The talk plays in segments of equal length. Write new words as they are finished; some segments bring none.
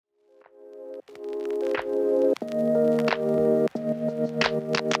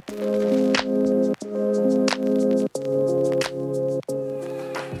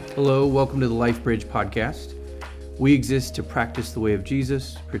Hello, welcome to the Life Bridge podcast. We exist to practice the way of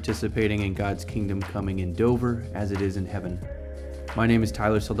Jesus, participating in God's kingdom coming in Dover as it is in heaven. My name is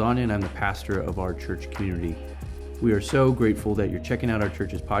Tyler Saldaña, and I'm the pastor of our church community. We are so grateful that you're checking out our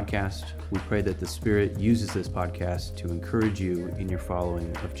church's podcast. We pray that the Spirit uses this podcast to encourage you in your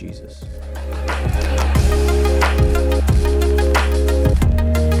following of Jesus.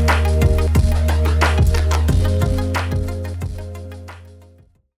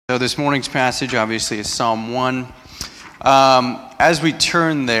 So this morning's passage obviously is Psalm 1. As we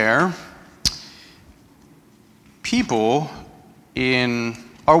turn there, people in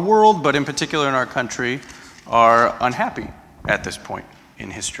our world, but in particular in our country, are unhappy at this point in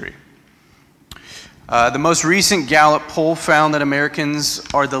history. The most recent Gallup poll found that Americans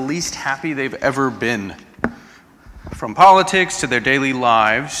are the least happy they've ever been. From politics to their daily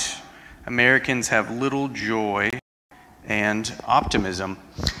lives, Americans have little joy and optimism.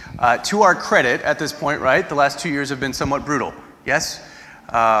 To our credit at this point, right, the last 2 years have been somewhat brutal, yes?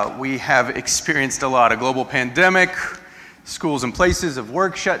 We have experienced a lot. A global pandemic, schools and places of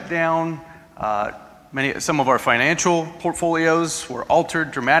work shut down, some of our financial portfolios were altered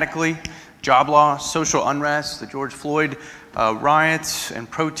dramatically, job loss, social unrest, the George Floyd riots and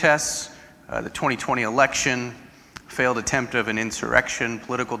protests, the 2020 election, failed attempt of an insurrection,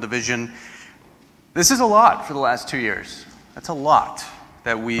 political division. This is a lot for the last 2 years. That's a lot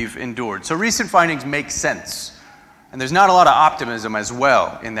that we've endured. So recent findings make sense. And there's not a lot of optimism as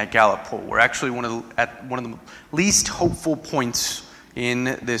well in that Gallup poll. We're actually at one of the least hopeful points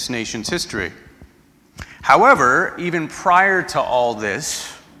in this nation's history. However, even prior to all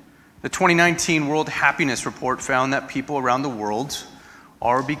this, the 2019 World Happiness Report found that people around the world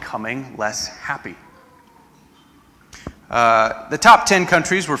are becoming less happy. The top 10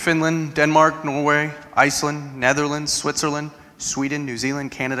 countries were Finland, Denmark, Norway, Iceland, Netherlands, Switzerland, Sweden, New Zealand,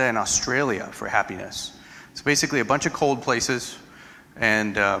 Canada, and Australia for happiness. So basically a bunch of cold places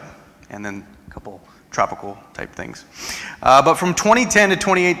and then a couple tropical type things. But from 2010 to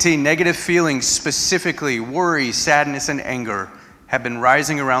 2018, negative feelings, specifically worry, sadness, and anger, have been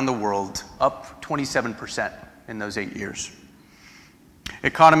rising around the world, up 27% in those 8 years.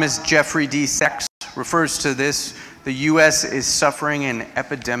 Economist Jeffrey D. Sachs refers to this: the U.S. is suffering an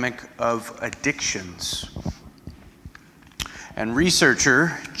epidemic of addictions. And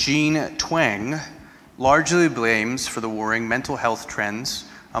researcher Jean Twenge largely blames for the worrying mental health trends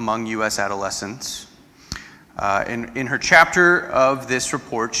among U.S. adolescents. In her chapter of this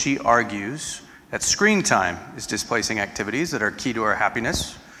report, she argues that screen time is displacing activities that are key to our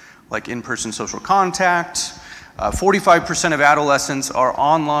happiness, like in-person social contact. 45% of adolescents are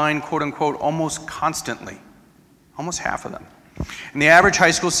online, quote-unquote, almost constantly. Almost half of them. And the average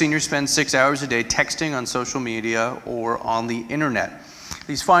high school senior spends 6 hours a day texting on social media or on the internet.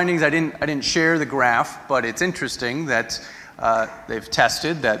 These findings, I didn't share the graph, but it's interesting that they've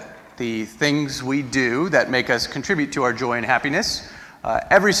tested that the things we do that make us contribute to our joy and happiness,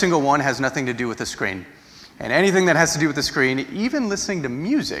 every single one has nothing to do with the screen. And anything that has to do with the screen, even listening to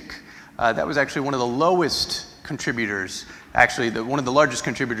music, that was actually one of the lowest contributors, one of the largest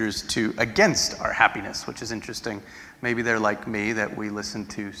contributors against our happiness, which is interesting. Maybe they're like me, that we listen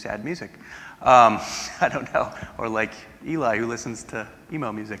to sad music. I don't know. Or like Eli, who listens to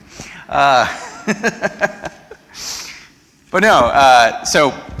emo music. But no,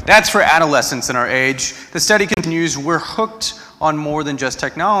 so that's for adolescents in our age. The study continues, we're hooked on more than just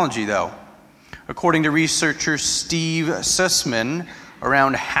technology, though. According to researcher Steve Sussman,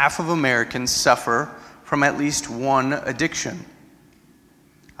 around half of Americans suffer from at least one addiction.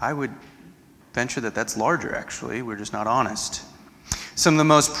 I would venture that that's larger, actually. We're just not honest. Some of the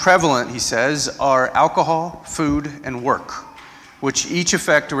most prevalent, he says, are alcohol, food, and work, which each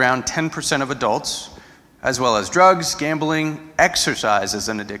affect around 10% of adults, as well as drugs, gambling, exercise as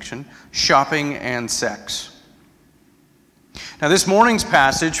an addiction, shopping, and sex. Now, this morning's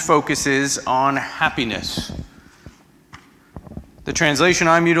passage focuses on happiness. The translation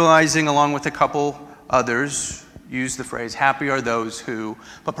I'm utilizing, along with a couple others, use the phrase, happy are those who,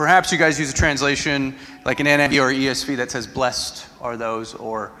 but perhaps you guys use a translation like an NIV or ESV that says, blessed are those,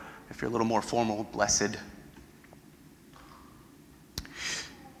 or if you're a little more formal, blessed.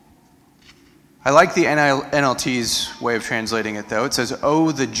 I like the NLT's way of translating it, though. It says,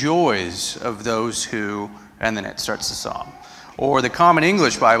 oh, the joys of those who, and then it starts the psalm. Or the Common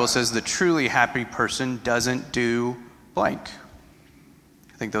English Bible says, the truly happy person doesn't do blank.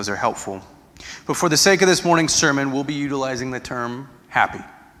 I think those are helpful. But for the sake of this morning's sermon, we'll be utilizing the term happy.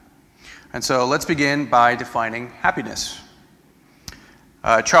 And so let's begin by defining happiness.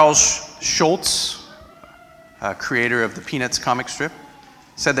 Charles Schulz, creator of the Peanuts comic strip,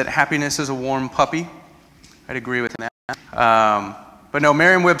 said that happiness is a warm puppy. I'd agree with that. But no,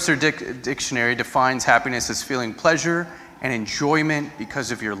 Merriam-Webster Dictionary defines happiness as feeling pleasure and enjoyment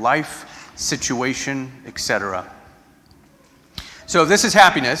because of your life, situation, etc. So if this is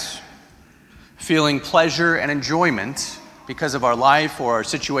happiness, feeling pleasure and enjoyment because of our life or our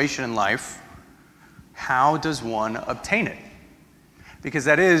situation in life, how does one obtain it? Because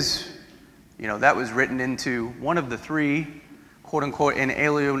that is, that was written into one of the three, quote unquote,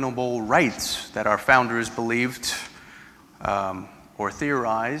 inalienable rights that our founders believed or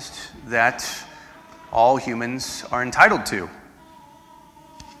theorized that all humans are entitled to.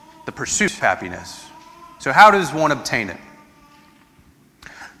 The pursuit of happiness. So how does one obtain it?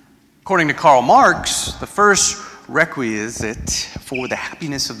 According to Karl Marx, the first requisite for the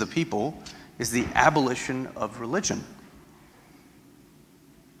happiness of the people is the abolition of religion.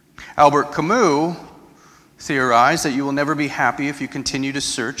 Albert Camus theorized that you will never be happy if you continue to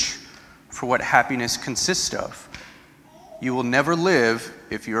search for what happiness consists of. You will never live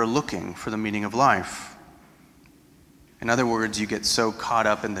if you are looking for the meaning of life. In other words, you get so caught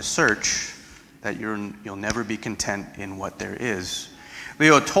up in the search that you'll never be content in what there is.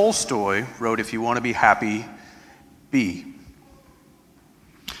 Leo Tolstoy wrote, "If you want to be happy, be."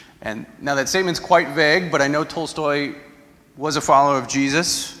 And now that statement's quite vague, but I know Tolstoy was a follower of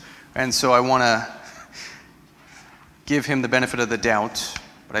Jesus, and so I want to give him the benefit of the doubt,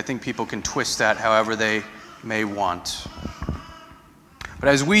 but I think people can twist that however they may want. But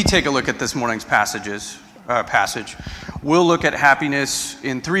as we take a look at this morning's passage, we'll look at happiness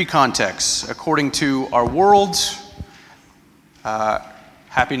in three contexts. According to our world,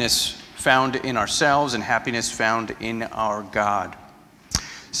 happiness found in ourselves, and happiness found in our God.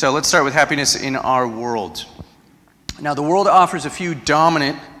 So let's start with happiness in our world. Now, the world offers a few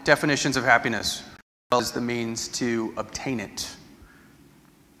dominant definitions of happiness, as well as the means to obtain it.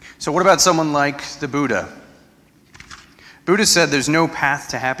 So what about someone like the Buddha? Buddha said there's no path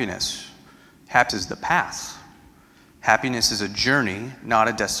to happiness. Happiness is the path. Happiness is a journey, not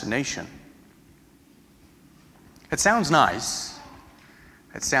a destination. It sounds nice.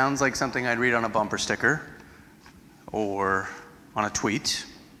 It sounds like something I'd read on a bumper sticker or on a tweet.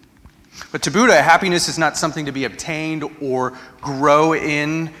 But to Buddha, happiness is not something to be obtained or grow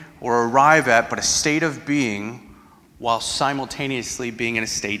in or arrive at, but a state of being while simultaneously being in a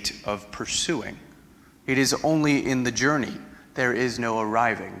state of pursuing. It is only in the journey. There is no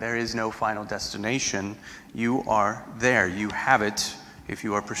arriving. There is no final destination. You are there. You have it if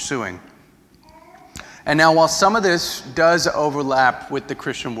you are pursuing. And now, while some of this does overlap with the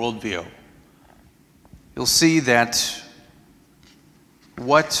Christian worldview, you'll see that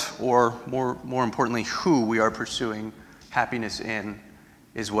what, or more importantly, who we are pursuing happiness in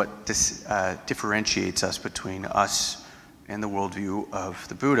is what differentiates us between us and the worldview of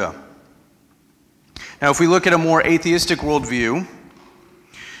the Buddha. Now, if we look at a more atheistic worldview,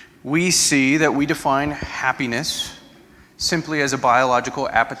 we see that we define happiness simply as a biological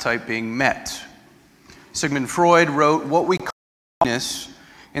appetite being met. Sigmund Freud wrote, "What we call happiness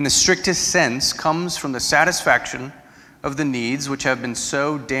in the strictest sense comes from the satisfaction of the needs which have been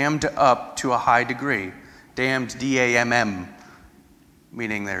so dammed up to a high degree." Damned, D-A-M-M,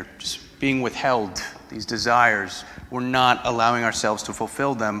 meaning they're just being withheld. These desires, we're not allowing ourselves to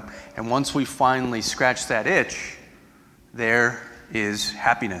fulfill them. And once we finally scratch that itch, there is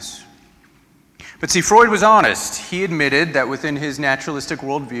happiness. But see, Freud was honest. He admitted that within his naturalistic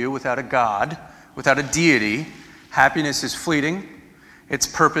worldview, without a God, without a deity, happiness is fleeting, its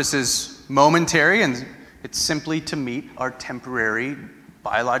purpose is momentary, and it's simply to meet our temporary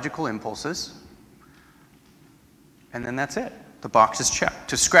biological impulses. And then that's it. The box is checked.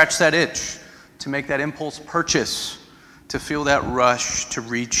 To scratch that itch, to make that impulse purchase, to feel that rush, to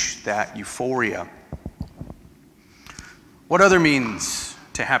reach that euphoria. What other means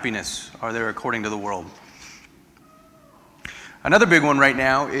to happiness are there according to the world? Another big one right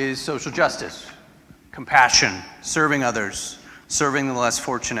now is social justice, compassion, serving others, serving the less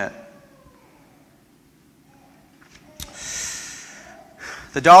fortunate.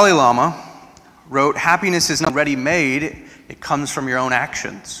 The Dalai Lama wrote, "Happiness is not ready-made, it comes from your own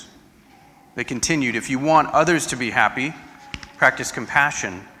actions." They continued, "If you want others to be happy, practice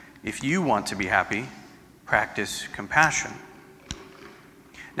compassion. If you want to be happy, practice compassion."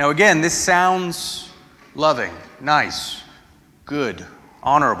 Now again, this sounds loving, nice, good,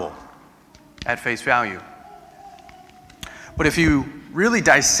 honorable at face value. But if you really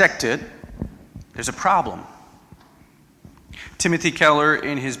dissect it, there's a problem. Timothy Keller,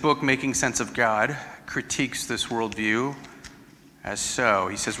 in his book Making Sense of God, critiques this worldview as so.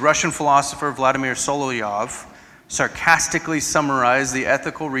 He says, Russian philosopher Vladimir Solovyov sarcastically summarized the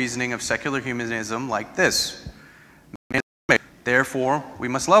ethical reasoning of secular humanism like this: therefore, we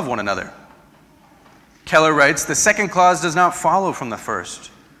must love one another. Keller writes, the second clause does not follow from the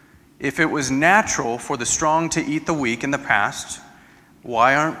first. If it was natural for the strong to eat the weak in the past,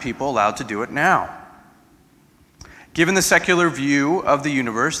 why aren't people allowed to do it now? Given the secular view of the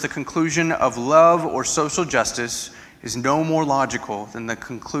universe, the conclusion of love or social justice is no more logical than the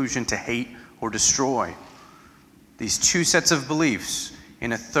conclusion to hate or destroy. These two sets of beliefs,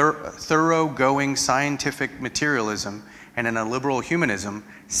 in a thoroughgoing scientific materialism and in a liberal humanism,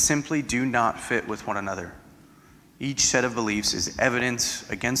 simply do not fit with one another. Each set of beliefs is evidence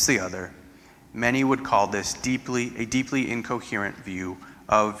against the other. Many would call this a deeply incoherent view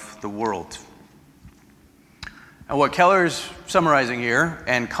of the world. And what Keller is summarizing here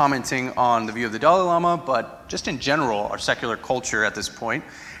and commenting on the view of the Dalai Lama, but just in general, our secular culture at this point,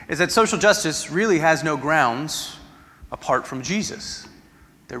 is that social justice really has no grounds apart from Jesus.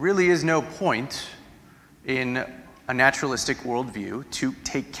 There really is no point in a naturalistic worldview to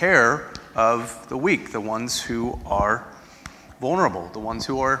take care of the weak, the ones who are vulnerable, the ones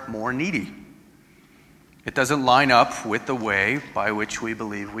who are more needy. It doesn't line up with the way by which we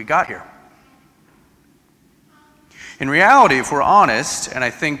believe we got here. In reality, if we're honest, and I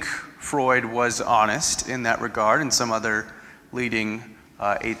think Freud was honest in that regard, and some other leading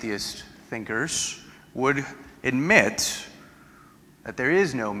atheist thinkers would admit that there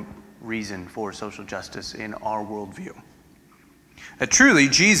is no reason for social justice in our worldview. That truly,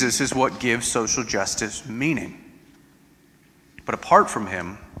 Jesus is what gives social justice meaning. But apart from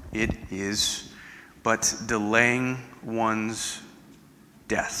him, it is but delaying one's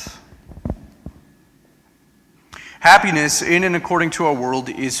death. Happiness in and according to our world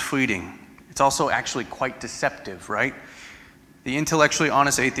is fleeting. It's also actually quite deceptive, right? The intellectually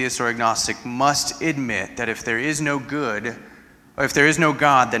honest atheist or agnostic must admit that if there is no good, or if there is no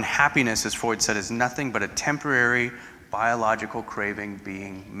God, then happiness, as Freud said, is nothing but a temporary biological craving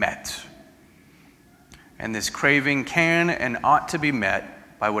being met. And this craving can and ought to be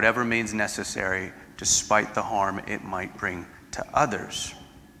met by whatever means necessary, despite the harm it might bring to others.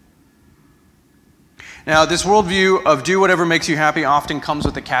 Now, this worldview of do whatever makes you happy often comes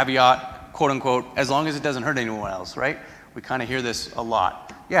with the caveat, quote unquote, as long as it doesn't hurt anyone else, right? We kind of hear this a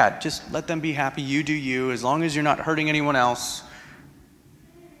lot. Yeah, just let them be happy, you do you, as long as you're not hurting anyone else,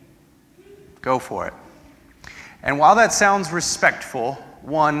 go for it. And while that sounds respectful,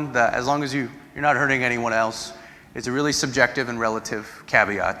 one, that as long as you're not hurting anyone else, is a really subjective and relative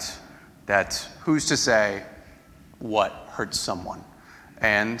caveat that who's to say what hurts someone?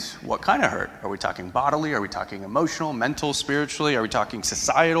 And what kind of hurt? Are we talking bodily? Are we talking emotional, mental, spiritually? Are we talking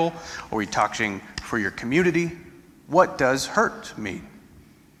societal? Are we talking for your community? What does hurt mean?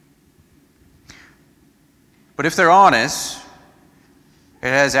 But if they're honest, it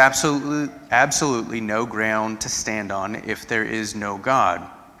has absolutely no ground to stand on if there is no God.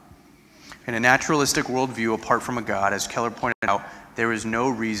 In a naturalistic worldview apart from a God, as Keller pointed out, there is no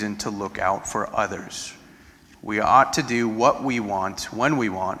reason to look out for others. We ought to do what we want, when we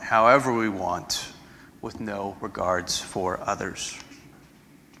want, however we want, with no regards for others.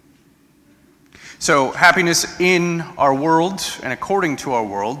 So happiness in our world and according to our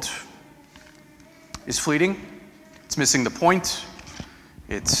world is fleeting. It's missing the point.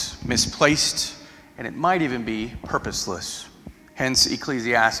 It's misplaced. And it might even be purposeless. Hence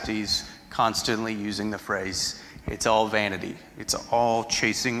Ecclesiastes constantly using the phrase, it's all vanity. It's all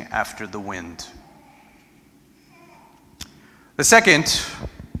chasing after the wind. The second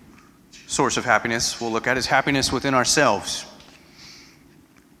source of happiness we'll look at is happiness within ourselves.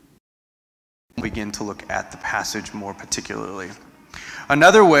 We'll begin to look at the passage more particularly.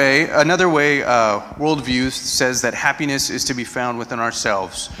 Another way worldview says that happiness is to be found within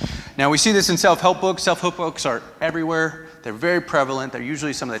ourselves. Now we see this in self-help books. Self-help books are everywhere. They're very prevalent. They're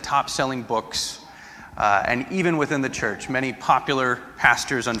usually some of the top-selling books. And even within the church, many popular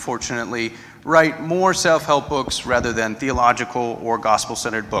pastors, unfortunately, write more self-help books rather than theological or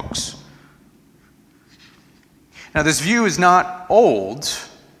gospel-centered books. Now, this view is not old,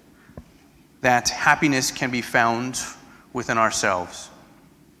 that happiness can be found within ourselves.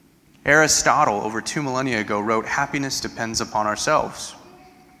 Aristotle, over 2 millennia ago, wrote, "Happiness depends upon ourselves."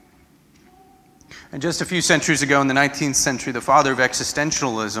 And just a few centuries ago, in the 19th century, the father of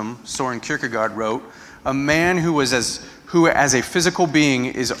existentialism, Soren Kierkegaard, wrote, "A man who as a physical being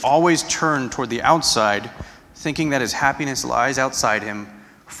is always turned toward the outside, thinking that his happiness lies outside him,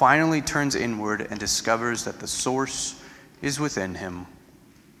 finally turns inward and discovers that the source is within him."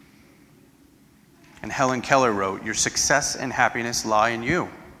 And Helen Keller wrote, "Your success and happiness lie in you."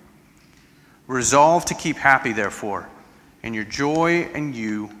 Resolve to keep happy, therefore, and your joy and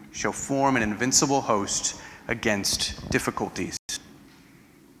you shall form an invincible host against difficulties.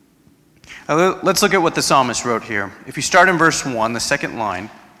 Now, let's look at what the psalmist wrote here. If you start in verse 1, the second line,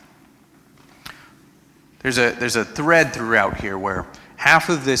 there's a thread throughout here where half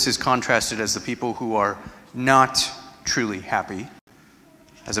of this is contrasted as the people who are not truly happy,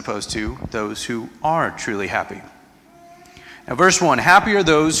 as opposed to those who are truly happy. Now, verse 1, happy are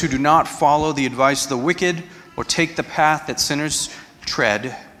those who do not follow the advice of the wicked, or take the path that sinners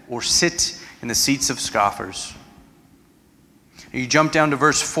tread, or sit in the seats of scoffers. You jump down to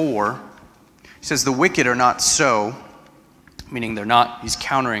verse 4. He says, the wicked are not so, meaning they're not, he's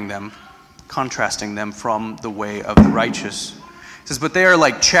countering them, contrasting them from the way of the righteous. He says, but they are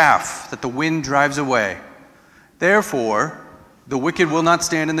like chaff that the wind drives away. Therefore, the wicked will not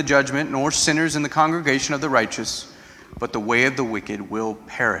stand in the judgment, nor sinners in the congregation of the righteous, but the way of the wicked will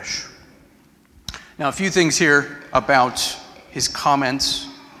perish. Now, a few things here about his comments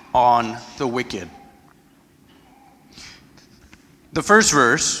on the wicked. The first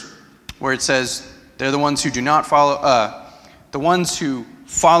verse, where it says, they're the ones who do not follow, the ones who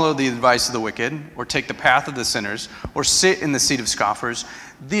follow the advice of the wicked, or take the path of the sinners, or sit in the seat of scoffers.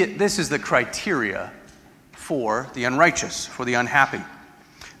 This is the criteria for the unrighteous, for the unhappy.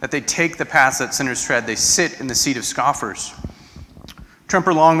 That they take the paths that sinners tread, they sit in the seat of scoffers.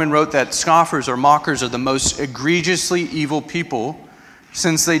 Tremper Longman wrote that scoffers or mockers are the most egregiously evil people,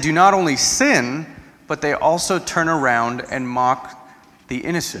 since they do not only sin, but they also turn around and mock the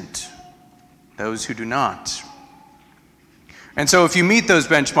innocent, those who do not. And so if you meet those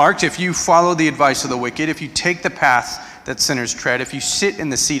benchmarks, if you follow the advice of the wicked, if you take the path that sinners tread, if you sit in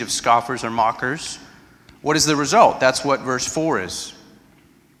the seat of scoffers or mockers, what is the result? That's what verse 4 is.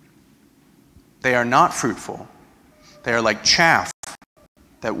 They are not fruitful. They are like chaff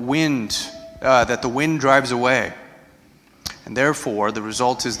that the wind drives away. And therefore, the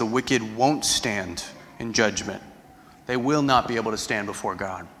result is the wicked won't stand in judgment. They will not be able to stand before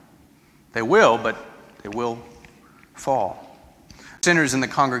God. They will, but they will fall. Sinners in the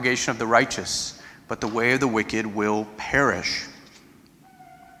congregation of the righteous, but the way of the wicked will perish.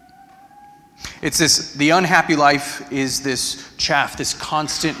 The unhappy life is this chaff, this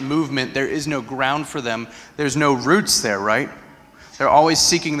constant movement. There is no ground for them. There's no roots there, right? They're always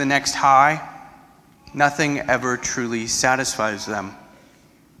seeking the next high. Nothing ever truly satisfies them.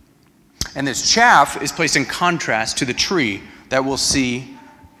 And this chaff is placed in contrast to the tree that we'll see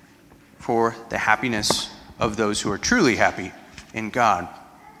for the happiness of those who are truly happy in God.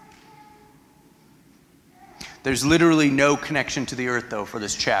 There's literally no connection to the earth, though, for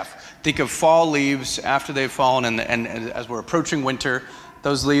this chaff. Think of fall leaves after they've fallen, and as we're approaching winter,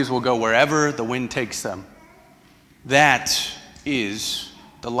 those leaves will go wherever the wind takes them. That is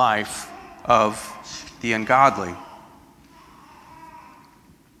the life of the ungodly.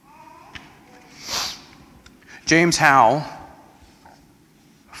 James Howe,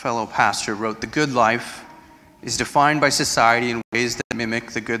 a fellow pastor, wrote, "The good life is defined by society in ways that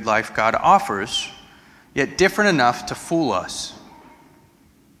mimic the good life God offers, yet different enough to fool us."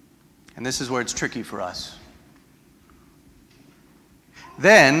 And this is where it's tricky for us.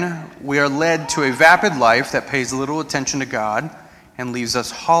 Then we are led to a vapid life that pays little attention to God and leaves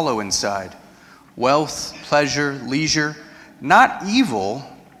us hollow inside. Wealth, pleasure, leisure, not evil,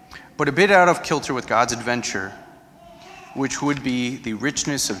 but a bit out of kilter with God's adventure, which would be the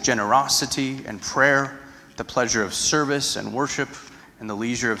richness of generosity and prayer, the pleasure of service and worship, and the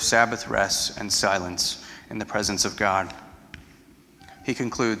leisure of Sabbath rest and silence in the presence of God. He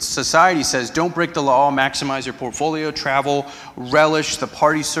concludes, society says, don't break the law, maximize your portfolio, travel, relish the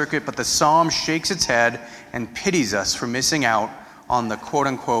party circuit, but the psalm shakes its head and pities us for missing out on the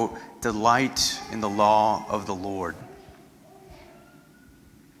quote-unquote delight in the law of the Lord.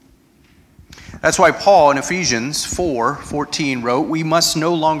 That's why Paul in Ephesians 4:14 wrote, "We must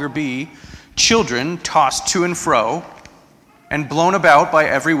no longer be children tossed to and fro and blown about by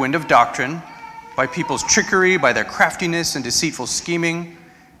every wind of doctrine, by people's trickery, by their craftiness and deceitful scheming,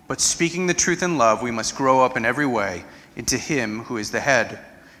 but speaking the truth in love, we must grow up in every way into Him who is the head,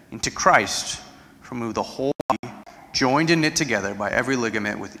 into Christ, from whom the whole body, joined and knit together by every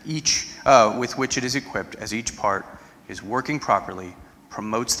ligament with which it is equipped, as each part is working properly,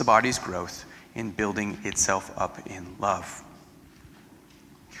 promotes the body's growth in building itself up in love."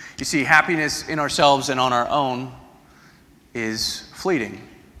 You see, happiness in ourselves and on our own is fleeting.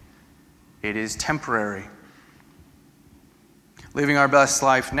 It is temporary. Living our best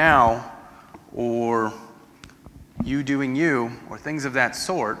life now, or you doing you, or things of that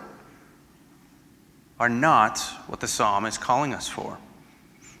sort, are not what the psalm is calling us for.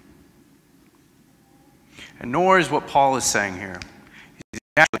 And nor is what Paul is saying here.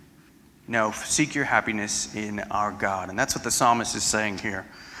 No, seek your happiness in our God. And that's what the psalmist is saying here.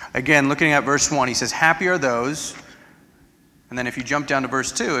 Again, looking at verse 1, he says, happy are those, and then if you jump down to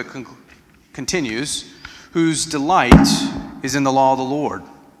verse 2, it continues, whose delight is in the law of the Lord.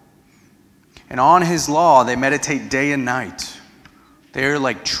 And on his law they meditate day and night. They are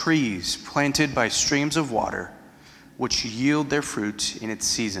like trees planted by streams of water, which yield their fruit in its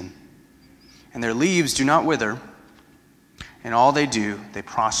season. And their leaves do not wither, and all they do, they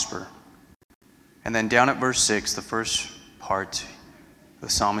prosper. And then down at verse 6, the first part, the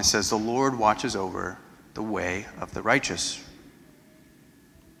psalmist says, the Lord watches over the way of the righteous.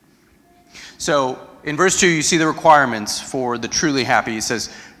 So in verse 2, you see the requirements for the truly happy. He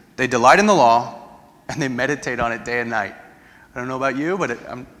says, they delight in the law, and they meditate on it day and night. I don't know about you, but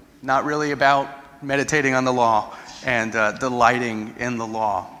I'm not really about meditating on the law and delighting in the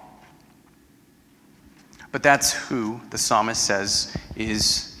law. But that's who the psalmist says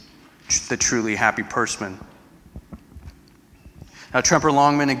is the truly happy person. Now, Tremper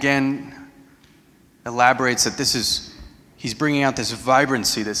Longman again elaborates that he's bringing out this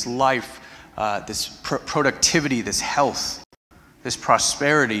vibrancy, this life, this productivity, this health, this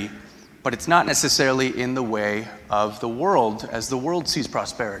prosperity, but it's not necessarily in the way of the world as the world sees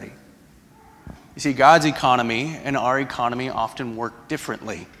prosperity. You see, God's economy and our economy often work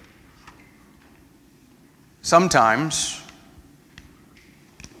differently. Sometimes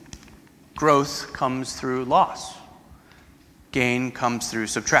growth comes through loss. Gain comes through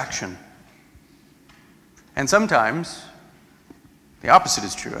subtraction. And sometimes the opposite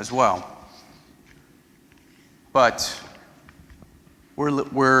is true as well. But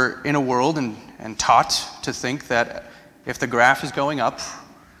we're in a world and taught to think that if the graph is going up,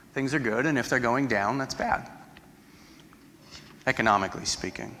 things are good, and if they're going down, that's bad, economically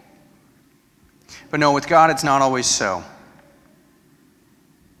speaking. But no, with God, it's not always so.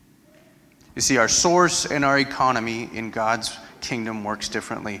 You see, our source and our economy in God's kingdom works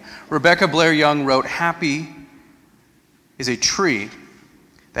differently. Rebecca Blair Young wrote, happy is a tree.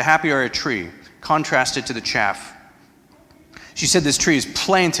 The happy are a tree, contrasted to the chaff. She said this tree is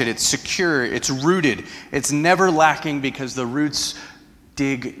planted, it's secure, it's rooted, it's never lacking because the roots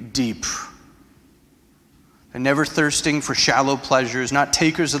dig deep. They're never thirsting for shallow pleasures, not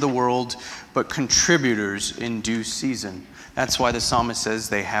takers of the world, but contributors in due season. That's why the psalmist says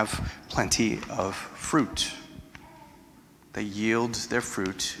they have plenty of fruit. They yield their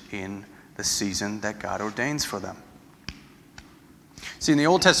fruit in the season that God ordains for them. See, in the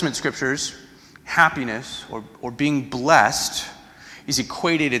Old Testament scriptures, happiness or being blessed is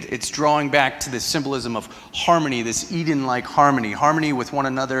equated, it's drawing back to this symbolism of harmony, this Eden-like harmony with one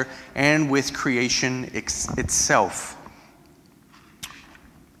another and with creation itself.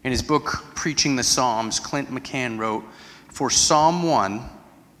 In his book, Preaching the Psalms, Clint McCann wrote, for Psalm 1,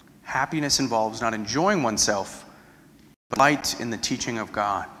 happiness involves not enjoying oneself, but delight in the teaching of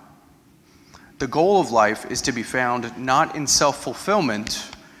God. The goal of life is to be found not in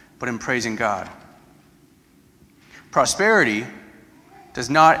self-fulfillment, but in praising God. Prosperity does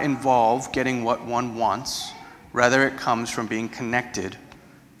not involve getting what one wants. Rather, it comes from being connected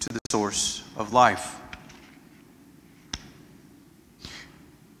to the source of life.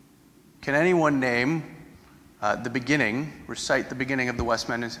 Can anyone name recite the beginning of the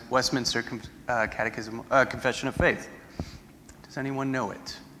Westminster Catechism, Confession of Faith? Does anyone know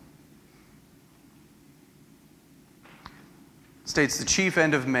it? It states the chief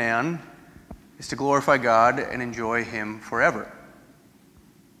end of man is to glorify God and enjoy Him forever.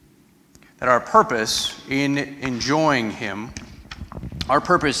 That our purpose in enjoying Him, our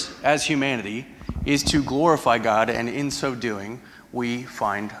purpose as humanity, is to glorify God, and in so doing, we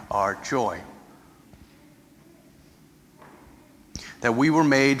find our joy. That we were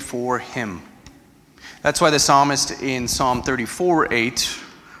made for Him. That's why the psalmist in Psalm 34:8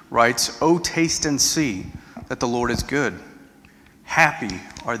 writes, "O taste and see that the Lord is good. Happy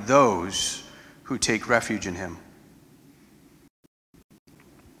are those who take refuge in Him."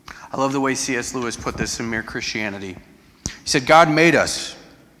 I love the way C.S. Lewis put this in Mere Christianity. He said, God made us,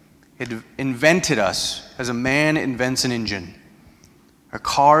 invented us as a man invents an engine. A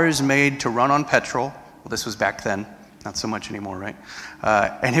car is made to run on petrol. Well, this was back then, not so much anymore, right?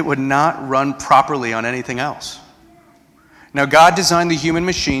 And it would not run properly on anything else. Now, God designed the human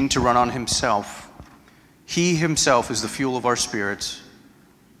machine to run on Himself. He Himself is the fuel of our spirits.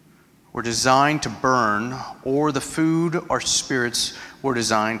 We're designed to burn, or the food our spirits were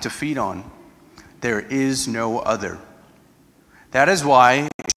designed to feed on. There is no other. That is why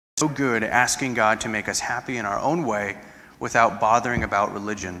it's so good asking God to make us happy in our own way without bothering about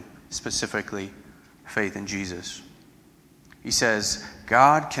religion, specifically faith in Jesus. He says,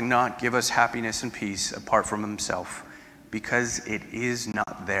 God cannot give us happiness and peace apart from himself because it is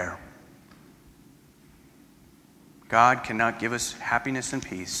not there. God cannot give us happiness and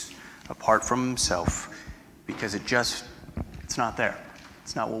peace apart from himself because it's not there.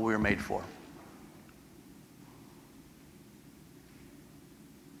 It's not what we were made for.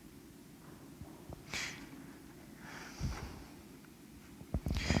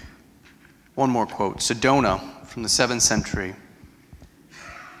 One more quote. Sedona from the 7th century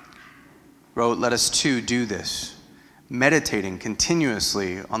wrote, "Let us too do this, meditating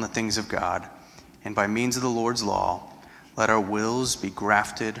continuously on the things of God, and by means of the Lord's law, let our wills be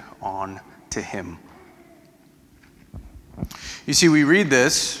grafted on to him." You see, we read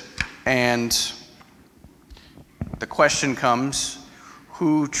this, and the question comes,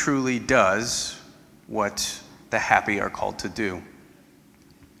 who truly does what the happy are called to do?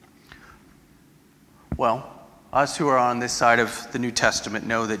 Well, us who are on this side of the New Testament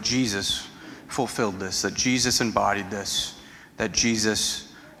know that Jesus fulfilled this, that Jesus embodied this, that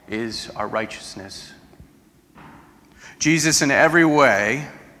Jesus is our righteousness. Jesus in every way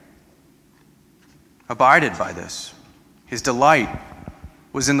abided by this. His delight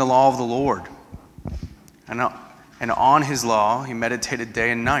was in the law of the Lord. And on his law, he meditated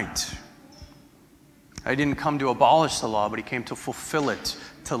day and night. He didn't come to abolish the law, but he came to fulfill it,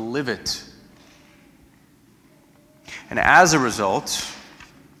 to live it. And as a result,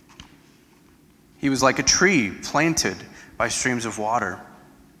 he was like a tree planted by streams of water,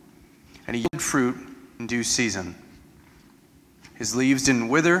 and he yielded fruit in due season. His leaves didn't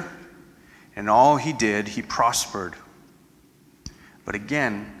wither, and all he did, he prospered. But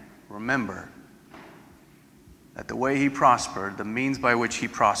again, remember that the way he prospered, the means by which he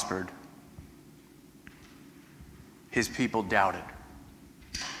prospered, his people doubted.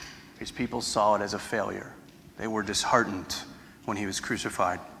 His people saw it as a failure. They were disheartened when he was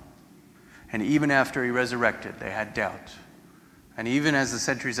crucified. And even after he resurrected, they had doubt. And even as the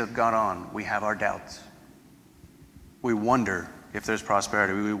centuries have gone on, we have our doubts. We wonder if there's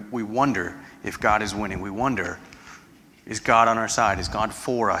prosperity. We wonder if God is winning. We wonder, is God on our side? Is God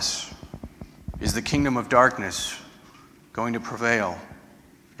for us? Is the kingdom of darkness going to prevail?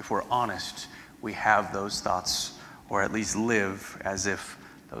 If we're honest, we have those thoughts, or at least live as if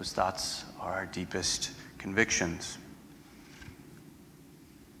those thoughts are our deepest convictions.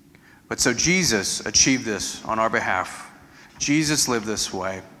 But so Jesus achieved this on our behalf. Jesus lived this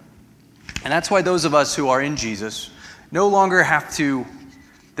way. And that's why those of us who are in Jesus no longer have to,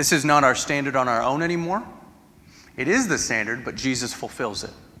 this is not our standard on our own anymore. It is the standard, but Jesus fulfills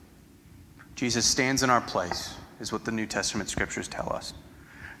it. Jesus stands in our place, is what the New Testament scriptures tell us.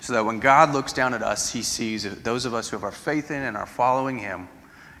 So that when God looks down at us, he sees those of us who have our faith in and are following him.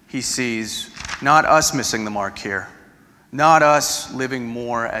 He sees not us missing the mark here, not us living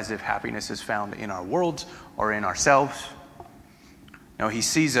more as if happiness is found in our world or in ourselves. No, he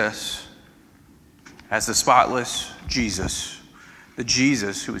sees us as the spotless Jesus, the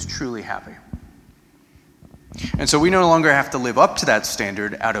Jesus who is truly happy. And so we no longer have to live up to that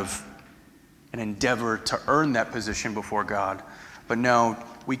standard out of an endeavor to earn that position before God, but no,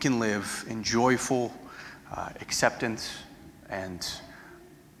 we can live in joyful acceptance and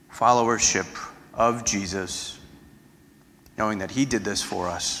followership of Jesus, knowing that he did this for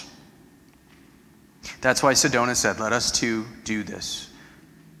us. That's why Sedona said, let us too do this.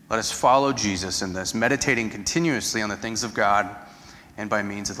 Let us follow Jesus in this, meditating continuously on the things of God and by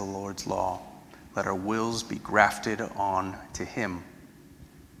means of the Lord's law. Let our wills be grafted on to him.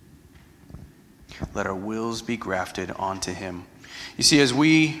 Let our wills be grafted onto him. You see, as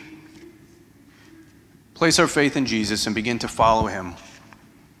we place our faith in Jesus and begin to follow him,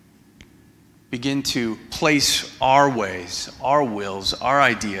 begin to place our ways, our wills, our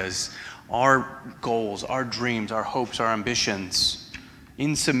ideas, our goals, our dreams, our hopes, our ambitions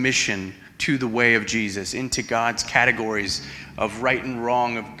in submission to the way of Jesus, into God's categories of right and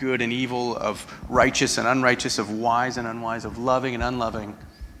wrong, of good and evil, of righteous and unrighteous, of wise and unwise, of loving and unloving.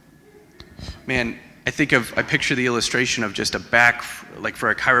 Man, I picture the illustration of just a back, like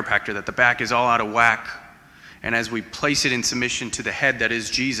for a chiropractor, that the back is all out of whack. And as we place it in submission to the head that is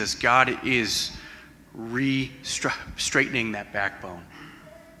Jesus, God is straightening that backbone.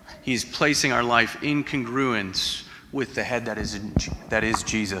 He's placing our life in congruence with the head that is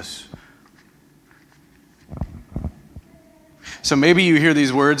Jesus. So maybe you hear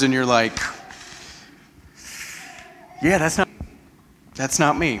these words and you're like, yeah, that's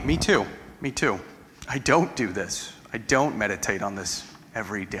not me. Me too. I don't do this. I don't meditate on this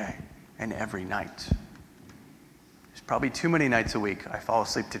every day and every night. There's probably too many nights a week I fall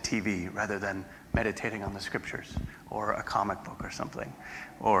asleep to TV rather than meditating on the scriptures, or a comic book or something,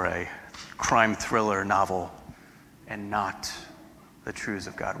 or a crime thriller novel, and not the truths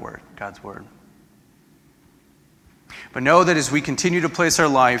of God's word. But know that as we continue to place our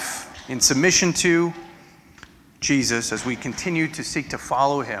life in submission to Jesus, as we continue to seek to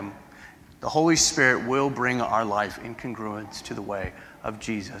follow him, the Holy Spirit will bring our life in congruence to the way of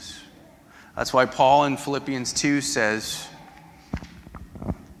Jesus. That's why Paul in Philippians 2 says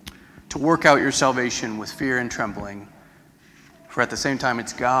to work out your salvation with fear and trembling, for at the same time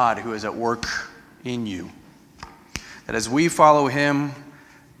it's God who is at work in you. That as we follow him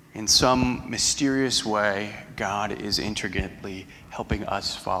in some mysterious way, God is intricately helping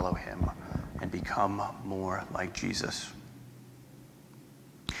us follow him and become more like Jesus.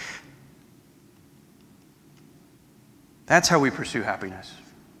 That's how we pursue happiness.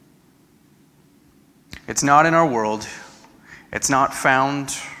 It's not in our world. It's not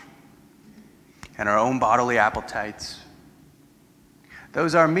found in our own bodily appetites.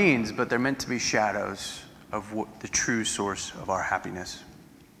 Those are means, but they're meant to be shadows of the true source of our happiness.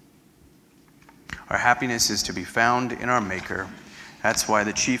 Our happiness is to be found in our Maker. That's why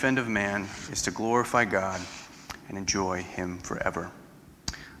the chief end of man is to glorify God and enjoy him forever.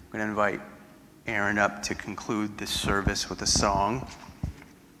 I'm going to invite Aaron up to conclude this service with a song.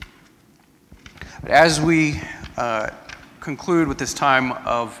 But as we conclude with this time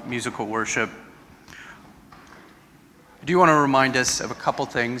of musical worship, I do want to remind us of a couple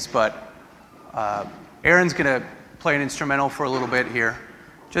things, but Aaron's going to play an instrumental for a little bit here,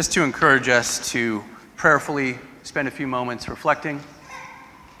 just to encourage us to prayerfully spend a few moments reflecting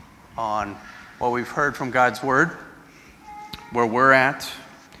on what we've heard from God's Word, where we're at,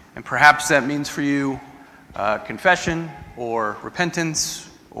 and perhaps that means for you confession or repentance,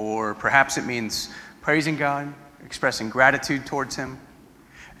 or perhaps it means praising God, expressing gratitude towards him,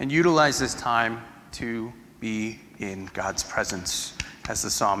 and utilize this time to be in God's presence as the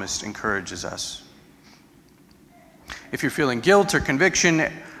psalmist encourages us. If you're feeling guilt or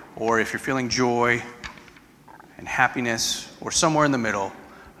conviction, or if you're feeling joy and happiness, or somewhere in the middle,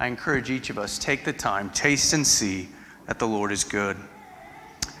 I encourage each of us, take the time, taste and see that the Lord is good.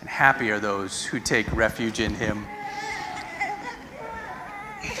 And happy are those who take refuge in him.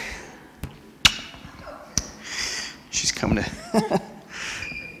 She's coming to.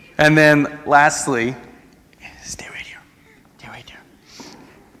 And then lastly, stay right here.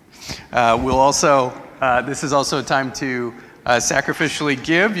 We'll also, this is also a time to sacrificially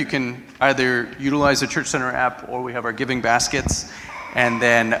give. You can either utilize the Church Center app, or we have our giving baskets. And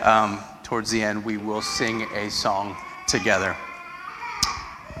then towards the end, we will sing a song together.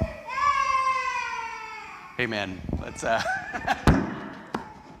 Amen. Let's.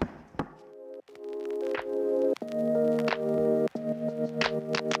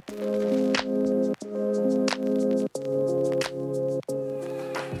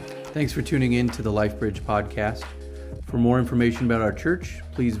 Thanks for tuning in to the LifeBridge podcast. For more information about our church,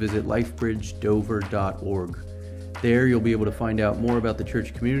 please visit lifebridgedover.org. There you'll be able to find out more about the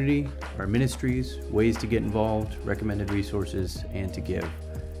church community, our ministries, ways to get involved, recommended resources, and to give.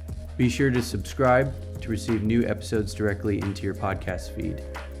 Be sure to subscribe to receive new episodes directly into your podcast feed.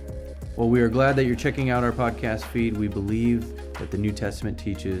 While we are glad that you're checking out our podcast feed, we believe that the New Testament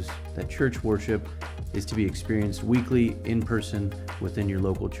teaches that church worship is to be experienced weekly in person within your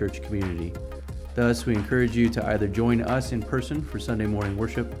local church community. Thus, we encourage you to either join us in person for Sunday morning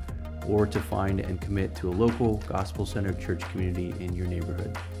worship, or to find and commit to a local gospel-centered church community in your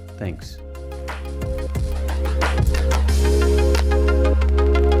neighborhood. Thanks.